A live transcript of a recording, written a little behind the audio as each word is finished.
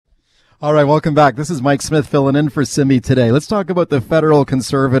All right, welcome back. This is Mike Smith filling in for Simi today. Let's talk about the federal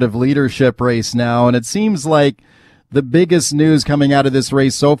conservative leadership race now. And it seems like the biggest news coming out of this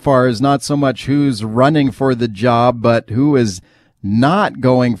race so far is not so much who's running for the job, but who is not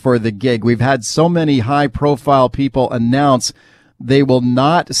going for the gig. We've had so many high-profile people announce they will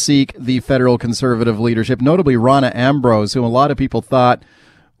not seek the federal conservative leadership, notably Rona Ambrose, who a lot of people thought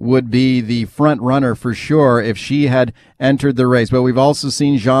would be the front runner for sure if she had entered the race. But we've also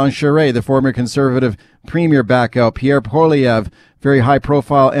seen Jean Charest, the former conservative premier, back out. Pierre Poilievre, very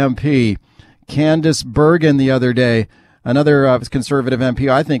high-profile MP. Candice Bergen the other day, another conservative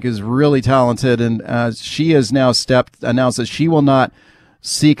MP I think is really talented, and she has now announced that she will not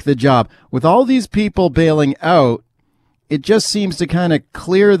seek the job. With all these people bailing out, it just seems to kind of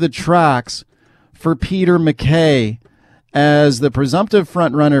clear the tracks for Peter MacKay as the presumptive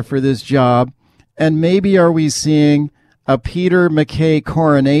frontrunner for this job. And maybe are we seeing a Peter MacKay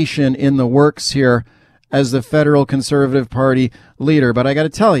coronation in the works here as the federal Conservative Party leader? But I got to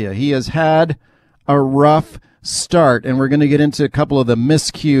tell you, he has had a rough start, and we're going to get into a couple of the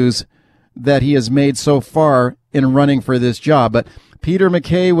miscues that he has made so far in running for this job. But Peter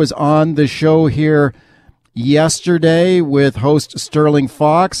MacKay was on the show here yesterday with host Sterling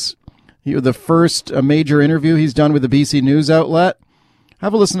Fox. The first major interview he's done with the BC News outlet.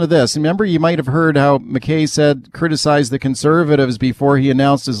 Have a listen to this. Remember, you might have heard how MacKay criticized the Conservatives before he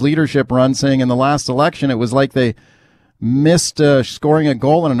announced his leadership run, saying in the last election it was like they missed scoring a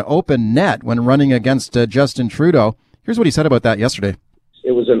goal in an open net when running against Justin Trudeau. Here's what he said about that yesterday.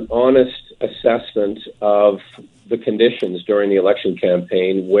 It was an honest assessment of the conditions during the election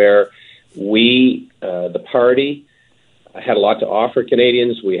campaign where we, the party, had a lot to offer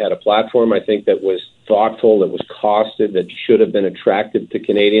Canadians. We had a platform, I think, that was thoughtful, that was costed, that should have been attractive to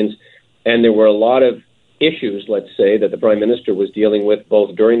Canadians. And there were a lot of issues, let's say, that the Prime Minister was dealing with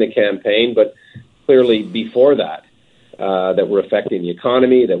both during the campaign, but clearly before that, that were affecting the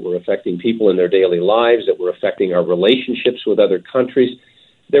economy, that were affecting people in their daily lives, that were affecting our relationships with other countries.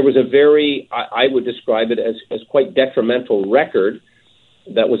 There was a very, I would describe it as quite detrimental record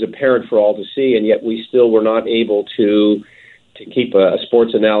that was apparent for all to see, and yet we still were not able to keep a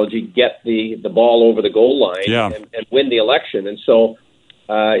sports analogy, get the ball over the goal line and win the election. And so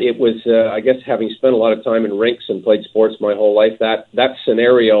it was, I guess, having spent a lot of time in rinks and played sports my whole life, that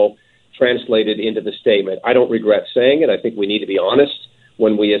scenario translated into the statement. I don't regret saying it. I think we need to be honest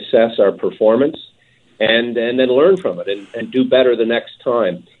when we assess our performance and then learn from it and do better the next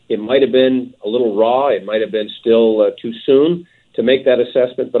time. It might have been a little raw. It might have been still too soon to make that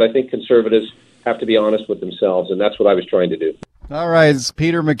assessment, but I think Conservatives have to be honest with themselves, and that's what I was trying to do. All right, it's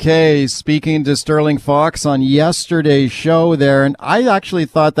Peter MacKay speaking to Sterling Fox on yesterday's show there, and I actually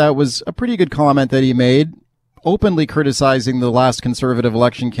thought that was a pretty good comment that he made, openly criticizing the last Conservative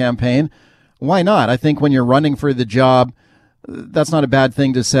election campaign. Why not? I think when you're running for the job, that's not a bad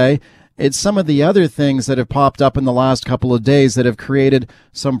thing to say. It's some of the other things that have popped up in the last couple of days that have created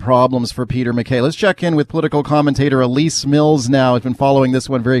some problems for Peter MacKay. Let's check in with political commentator Elise Mills now. I've been following this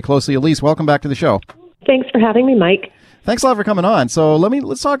one very closely. Elise, welcome back to the show. Thanks for having me, Mike. Thanks a lot for coming on. So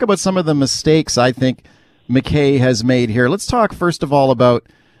let's talk about some of the mistakes I think MacKay has made here. Let's talk first of all about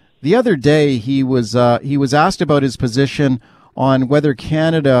the other day he was asked about his position on whether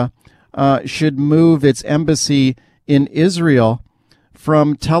Canada should move its embassy in Israel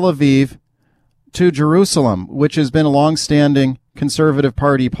from Tel Aviv to Jerusalem, which has been a long-standing Conservative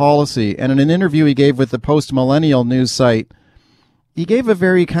Party policy. And in an interview he gave with the Post-Millennial news site, he gave a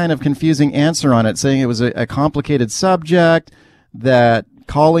very kind of confusing answer on it, saying it was a complicated subject, that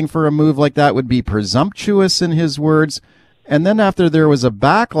calling for a move like that would be presumptuous in his words. And then after there was a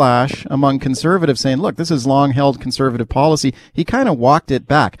backlash among conservatives saying, look, this is long-held Conservative policy, he kind of walked it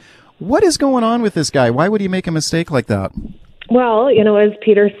back. What is going on with this guy? Why would he make a mistake like that? Well, as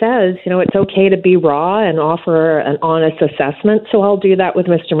Peter says, it's okay to be raw and offer an honest assessment. So I'll do that with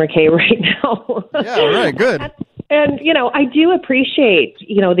Mr. MacKay right now. Yeah, right, good. And I do appreciate,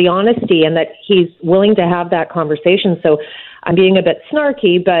 the honesty and that he's willing to have that conversation. So I'm being a bit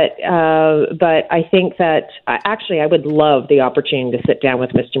snarky, but I think that actually I would love the opportunity to sit down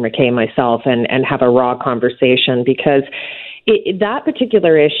with Mr. MacKay myself and have a raw conversation, because that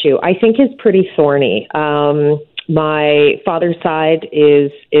particular issue I think is pretty thorny. My father's side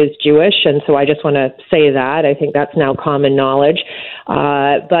is Jewish, and so I just want to say that. I think that's now common knowledge.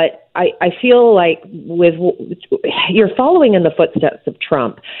 But I feel like you're following in the footsteps of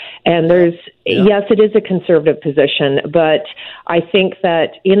Trump, and yes, it is a conservative position, but I think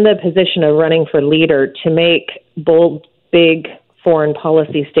that in the position of running for leader, to make bold, big, foreign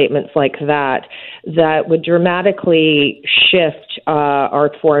policy statements like that would dramatically shift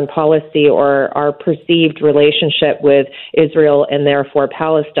our foreign policy or our perceived relationship with Israel and therefore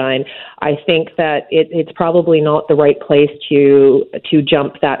Palestine. I think that it's probably not the right place to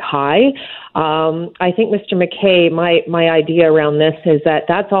jump that high. I think, Mr. McKay, my idea around this is that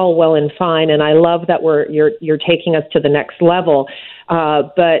that's all well and fine, and I love that you're taking us to the next level.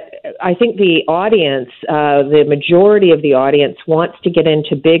 But I think the audience, the majority of the audience, wants to get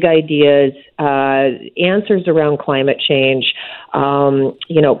into big ideas, answers around climate change,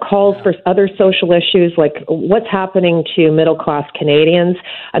 calls for other social issues like what's happening to middle-class Canadians.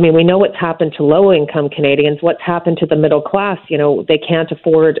 I mean, we know what's happened to low-income Canadians. What's happened to the middle class? They can't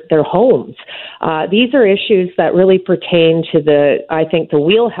afford their homes. These are issues that really pertain to the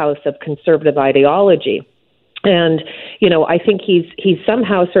wheelhouse of conservative ideology. And, I think he's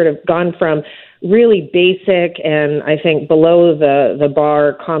somehow sort of gone from really basic and I think below the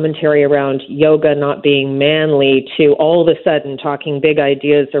bar commentary around yoga not being manly to all of a sudden talking big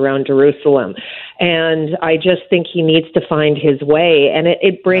ideas around Jerusalem. And I just think he needs to find his way. And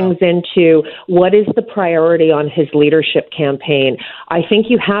it brings into what is the priority on his leadership campaign. I think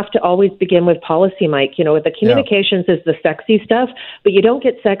you have to always begin with policy, Mike. The communications is the sexy stuff, but you don't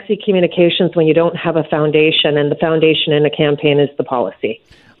get sexy communications when you don't have a foundation. And the foundation in a campaign is the policy.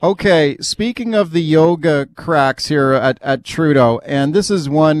 Okay, speaking of the yoga cracks here at Trudeau, and this is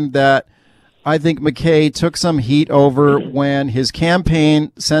one that I think McKay took some heat over when his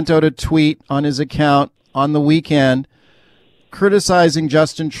campaign sent out a tweet on his account on the weekend criticizing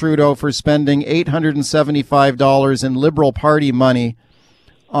Justin Trudeau for spending $875 in Liberal Party money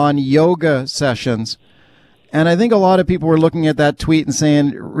on yoga sessions. And I think a lot of people were looking at that tweet and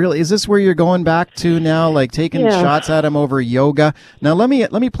saying, really, is this where you're going back to now, like taking shots at him over yoga? Now, let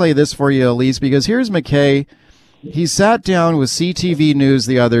me play this for you, Elise, because here's McKay. He sat down with CTV News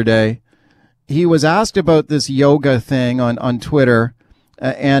the other day. He was asked about this yoga thing on Twitter,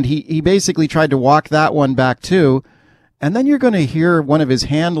 and he basically tried to walk that one back too. And then you're going to hear one of his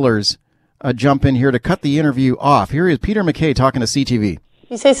handlers jump in here to cut the interview off. Here is Peter McKay talking to CTV.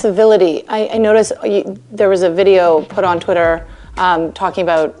 You say civility. I noticed there was a video put on Twitter talking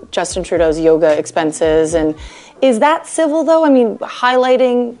about Justin Trudeau's yoga expenses. And is that civil, though? I mean,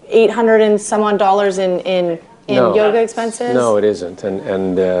 highlighting $800 and some odd dollars in yoga expenses? No, it isn't.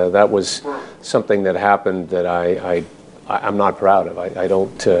 And that was something that happened that I'm not proud of. I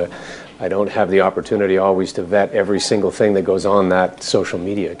don't have the opportunity always to vet every single thing that goes on that social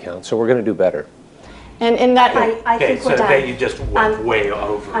media account. So we're going to do better. And that I think we're done. You just went way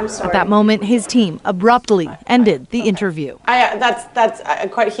over. I'm sorry. At that moment, his team abruptly ended the interview.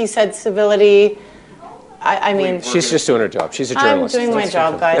 He said civility. I mean, she's just doing her job. She's a journalist. I'm doing my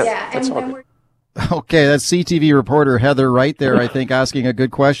job, guys. That's all. Okay, that's CTV reporter Heather Wright there, I think, asking a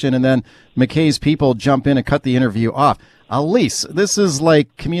good question, and then McKay's people jump in and cut the interview off. Elise, this is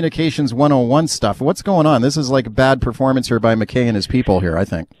like communications 101 stuff. What's going on? This is like a bad performance here by McKay and his people here, I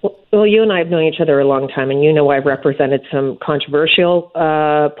think. Well, you and I have known each other a long time, and I've represented some controversial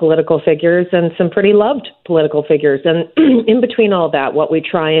political figures and some pretty loved political figures. And in between all that, what we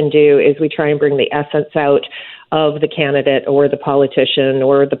try and do is we try and bring the essence out of the candidate or the politician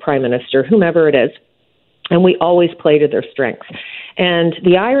or the prime minister, whomever it is. And we always play to their strengths. And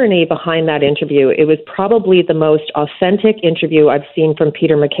the irony behind that interview, it was probably the most authentic interview I've seen from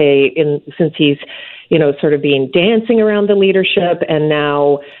Peter McKay since he's, sort of been dancing around the leadership and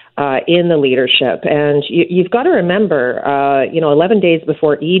now in the leadership. And you've got to remember, 11 days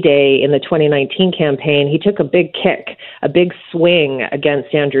before E-Day in the 2019 campaign, he took a big kick, a big swing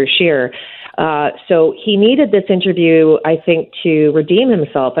against Andrew Scheer. So he needed this interview, I think, to redeem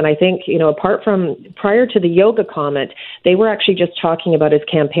himself. And I think, apart from prior to the yoga comment, they were actually just talking about his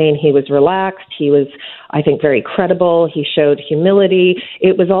campaign. He was relaxed. He was, I think, very credible. He showed humility.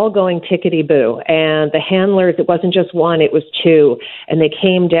 It was all going tickety-boo. And the handlers, it wasn't just one, it was two. And they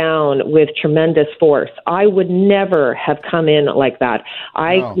came down with tremendous force. I would never have come in like that.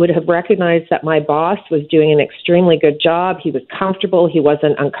 I would have recognized that my boss was doing an extremely good job. He was comfortable. He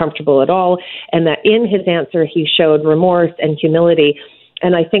wasn't uncomfortable at all. And that in his answer, he showed remorse and humility.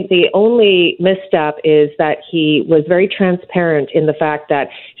 And I think the only misstep is that he was very transparent in the fact that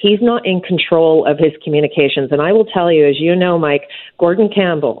he's not in control of his communications. And I will tell you, as you know, Mike, Gordon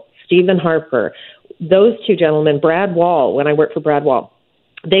Campbell, Stephen Harper, those two gentlemen, Brad Wall, when I worked for Brad Wall,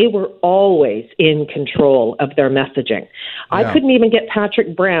 they were always in control of their messaging. I couldn't even get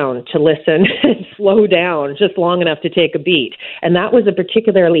Patrick Brown to listen and slow down just long enough to take a beat. And that was a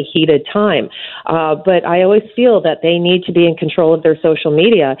particularly heated time. But I always feel that they need to be in control of their social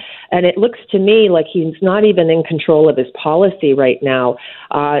media. And it looks to me like he's not even in control of his policy right now.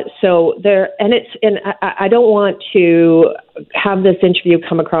 I don't want to have this interview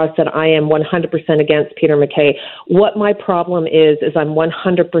come across that I am 100% against Peter MacKay. What my problem is I'm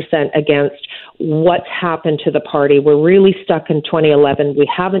 100% against what's happened to the party. We're really stuck in 2011.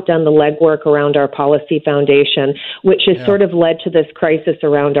 We haven't done the legwork around our policy foundation, which has sort of led to this crisis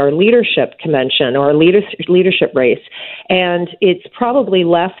around our leadership convention or our leadership race. And it's probably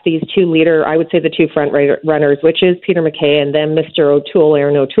left these I would say the two front runners, which is Peter MacKay and then Mr. O'Toole,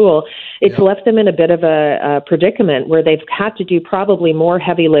 Aaron O'Toole. It's left them in a bit of a predicament where they've had to do probably more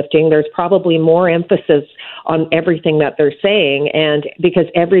heavy lifting. There's probably more emphasis on everything that they're saying. And because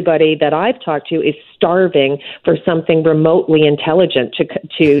everybody that I've talked to is starving for something remotely intelligent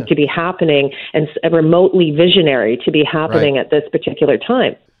to be happening and remotely visionary to be happening at this particular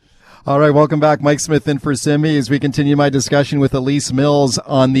time. All right, welcome back. Mike Smith in for Simi as we continue my discussion with Elise Mills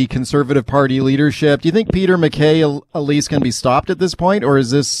on the Conservative Party leadership. Do you think Peter MacKay, Elise, can be stopped at this point, or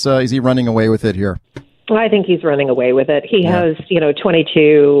is he running away with it here? Well, I think he's running away with it. He has,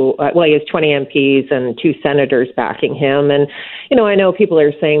 22, he has 20 MPs and 2 senators backing him. And, I know people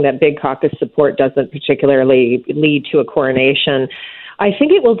are saying that big caucus support doesn't particularly lead to a coronation. I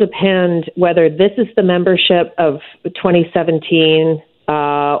think it will depend whether this is the membership of 2017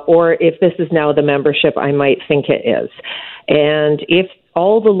 or if this is now the membership I might think it is. And if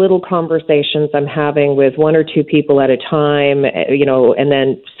all the little conversations I'm having with 1 or 2 people at a time, and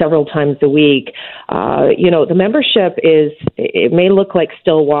then several times a week, the membership it may look like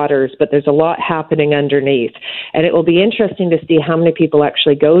still waters, but there's a lot happening underneath. And it will be interesting to see how many people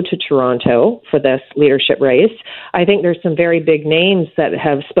actually go to Toronto for this leadership race. I think there's some very big names that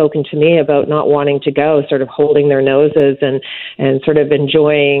have spoken to me about not wanting to go, sort of holding their noses and sort of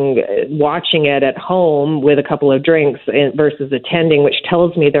enjoying watching it at home with a couple of drinks versus attending, which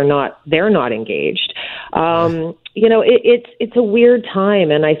tells me they're not engaged. It's a weird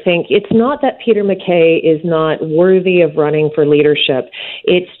time, and I think it's not that Peter MacKay is not worthy of running for leadership.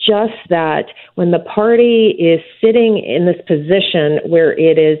 It's just that when the party is sitting in this position where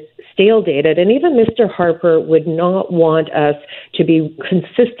it is stale dated, and even Mr. Harper would not want us to be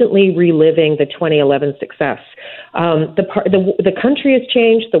consistently reliving the 2011 success. The country has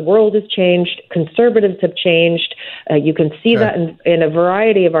changed, the world has changed, conservatives have changed. You can see that in a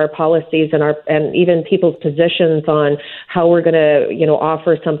variety of our policies and even people's positions on how we're going to,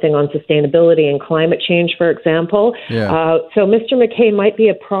 offer something on sustainability and climate change, for example. So Mr. MacKay might be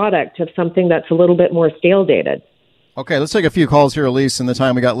a product of something that's a little bit more stale dated. Okay, let's take a few calls here, Elise, in the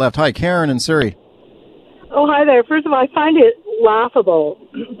time we got left. Hi, Karen and Surrey. Oh, hi there. First of all, I find it laughable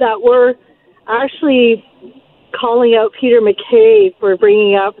that we're actually calling out Peter MacKay for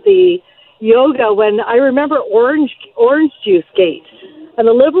bringing up the yoga when I remember Orange Juice Gate, and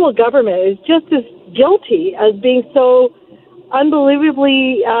the Liberal government is just as guilty as being so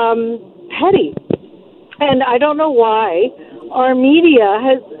unbelievably petty. And I don't know why our media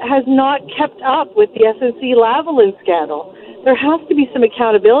has not kept up with the SNC-Lavalin scandal. There has to be some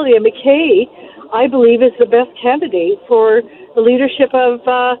accountability, and MacKay, I believe, is the best candidate for the leadership of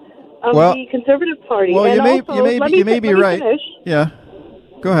the Conservative Party. Well, and you may be right. Finish. Yeah,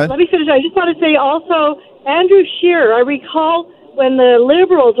 go ahead. Let me finish. I just want to say also, Andrew Scheer, I recall when the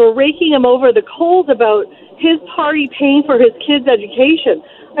Liberals were raking him over the coals about his party paying for his kids' education.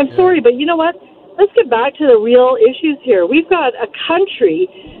 I'm sorry, but you know what? Let's get back to the real issues here. We've got a country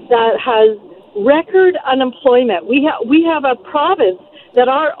that has record unemployment. We have a province that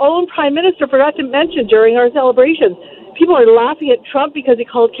our own Prime Minister forgot to mention during our celebrations. People are laughing at Trump because he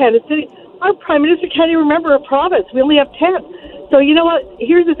called Kansas City. Our Prime Minister can't even remember a province. We only have 10. So you know what?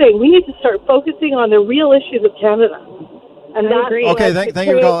 Here's the thing. We need to start focusing on the real issues of Canada. And I agree. Okay, thank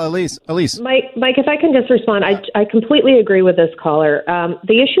you for calling, Elise. Mike, if I can just respond, I completely agree with this caller.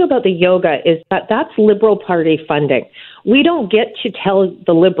 The issue about the yoga is that that's Liberal Party funding. We don't get to tell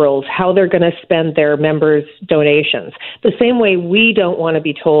the Liberals how they're going to spend their members' donations, the same way we don't want to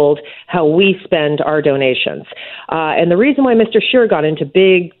be told how we spend our donations. And the reason why Mr. Scheer got into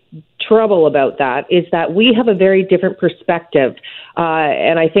big trouble about that is that we have a very different perspective.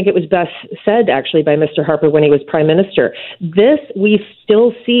 And I think it was best said, actually, by Mr. Harper when he was Prime Minister. This we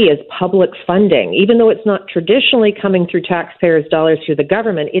still see as public funding. Even though it's not traditionally coming through taxpayers' dollars through the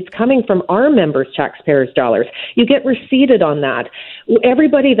government, it's coming from our members' taxpayers' dollars. You get receipted on that.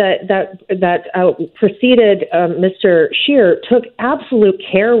 Everybody that preceded Mr. Scheer took absolute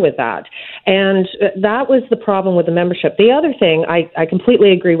care with that. And that was the problem with the membership. The other thing, I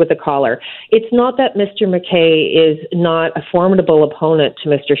completely agree with the caller. It's not that Mr. McKay is not a formidable opponent to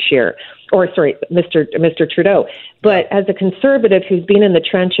Mr. Scheer, Mr. Trudeau. But as a Conservative who's been in the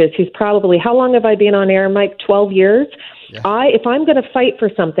trenches, who's probably, how long have I been on air, Mike? 12 years? Yeah. If I'm going to fight for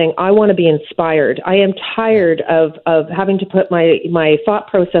something, I want to be inspired. I am tired of having to put my thought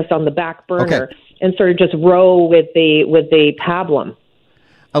process on the back burner and sort of just row with the pablum.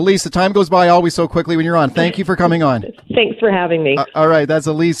 Elise, the time goes by always so quickly when you're on. Thank you for coming on. Thanks for having me. All right, that's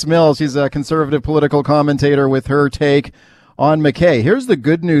Elise Mills. She's a Conservative political commentator with her take on McKay. Here's the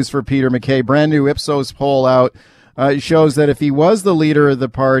good news for Peter MacKay. Brand new Ipsos poll out shows that if he was the leader of the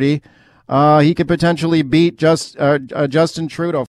party, he could potentially beat Justin Trudeau.